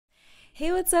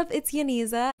Hey, what's up? It's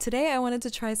Yaniza. Today I wanted to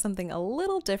try something a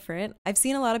little different. I've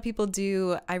seen a lot of people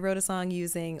do, I wrote a song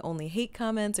using only hate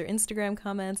comments or Instagram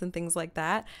comments and things like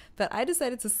that, but I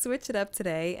decided to switch it up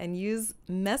today and use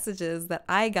messages that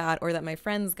I got or that my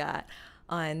friends got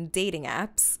on dating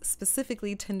apps,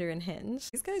 specifically Tinder and Hinge.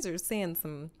 These guys are saying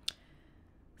some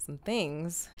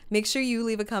things. Make sure you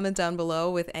leave a comment down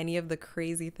below with any of the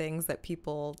crazy things that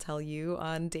people tell you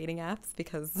on dating apps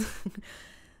because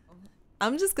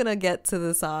I'm just gonna get to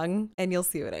the song and you'll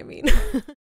see what I mean.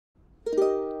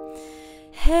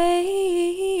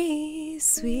 Hey,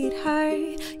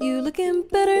 sweetheart, you looking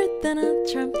better than a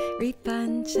Trump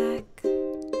refund check.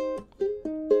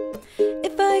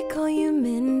 If I call you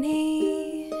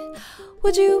Minnie,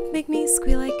 would you make me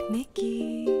squeal like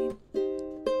Mickey?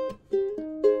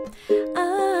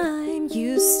 I'm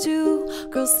used to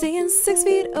girls staying 6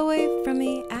 feet away from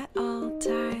me at all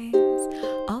times,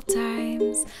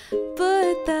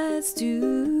 but that's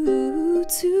due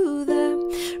to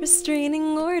the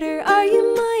restraining order. Are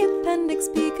you my appendix?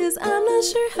 Because I'm not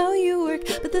sure how you work,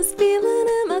 but this feeling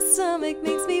in my stomach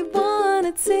makes me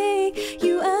wanna take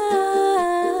you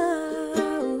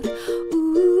out.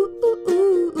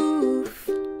 Oof.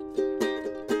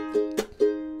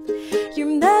 Your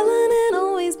melanin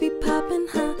always be popping,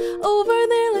 huh? Over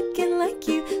there looking like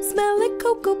you smell like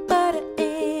cocoa butter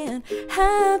and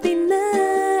happiness.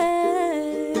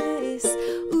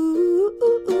 Ooh.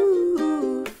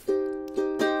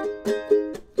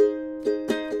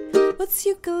 What's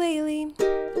ukulele?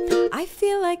 I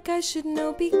feel like I should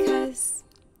know because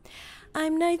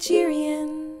I'm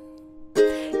Nigerian.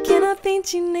 Can I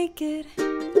paint you naked?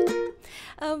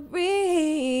 I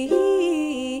really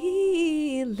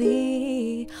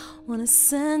wanna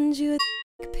send you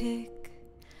a pic.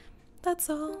 That's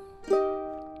all.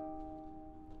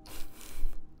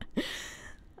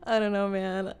 I don't know,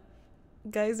 man.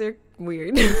 Guys are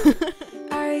weird.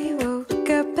 I woke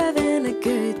up having a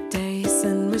good day.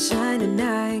 Sun was shining,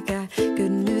 I got